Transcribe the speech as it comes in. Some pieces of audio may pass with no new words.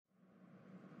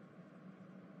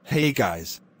Hey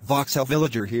guys, Voxel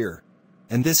Villager here.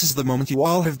 And this is the moment you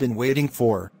all have been waiting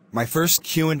for, my first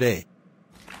Q&A.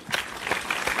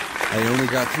 I only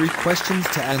got 3 questions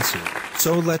to answer,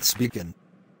 so let's begin.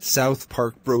 South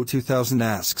Park Bro 2000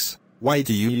 asks, why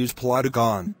do you use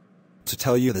Plotagon? To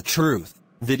tell you the truth,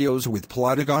 videos with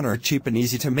Plotagon are cheap and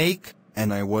easy to make,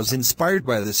 and I was inspired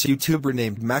by this YouTuber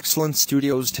named Maxland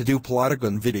Studios to do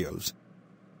Plotagon videos.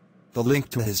 The link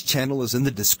to his channel is in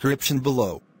the description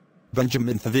below.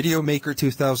 Benjamin the Video Maker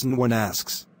 2001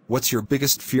 asks, what's your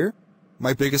biggest fear?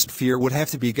 My biggest fear would have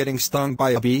to be getting stung by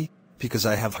a bee, because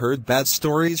I have heard bad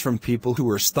stories from people who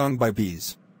were stung by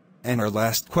bees. And our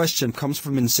last question comes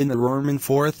from Incinerorman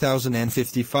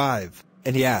 4055,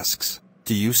 and he asks,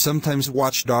 do you sometimes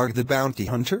watch Dog the Bounty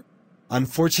Hunter?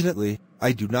 Unfortunately,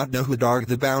 I do not know who Dog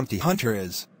the Bounty Hunter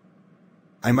is.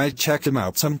 I might check him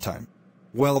out sometime.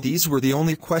 Well, these were the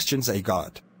only questions I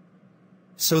got.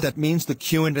 So that means the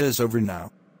Q&A is over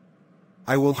now.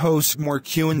 I will host more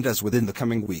Q&As within the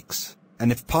coming weeks,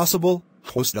 and if possible,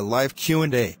 host a live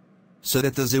Q&A. So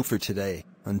that does it for today.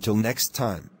 Until next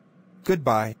time.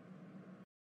 Goodbye.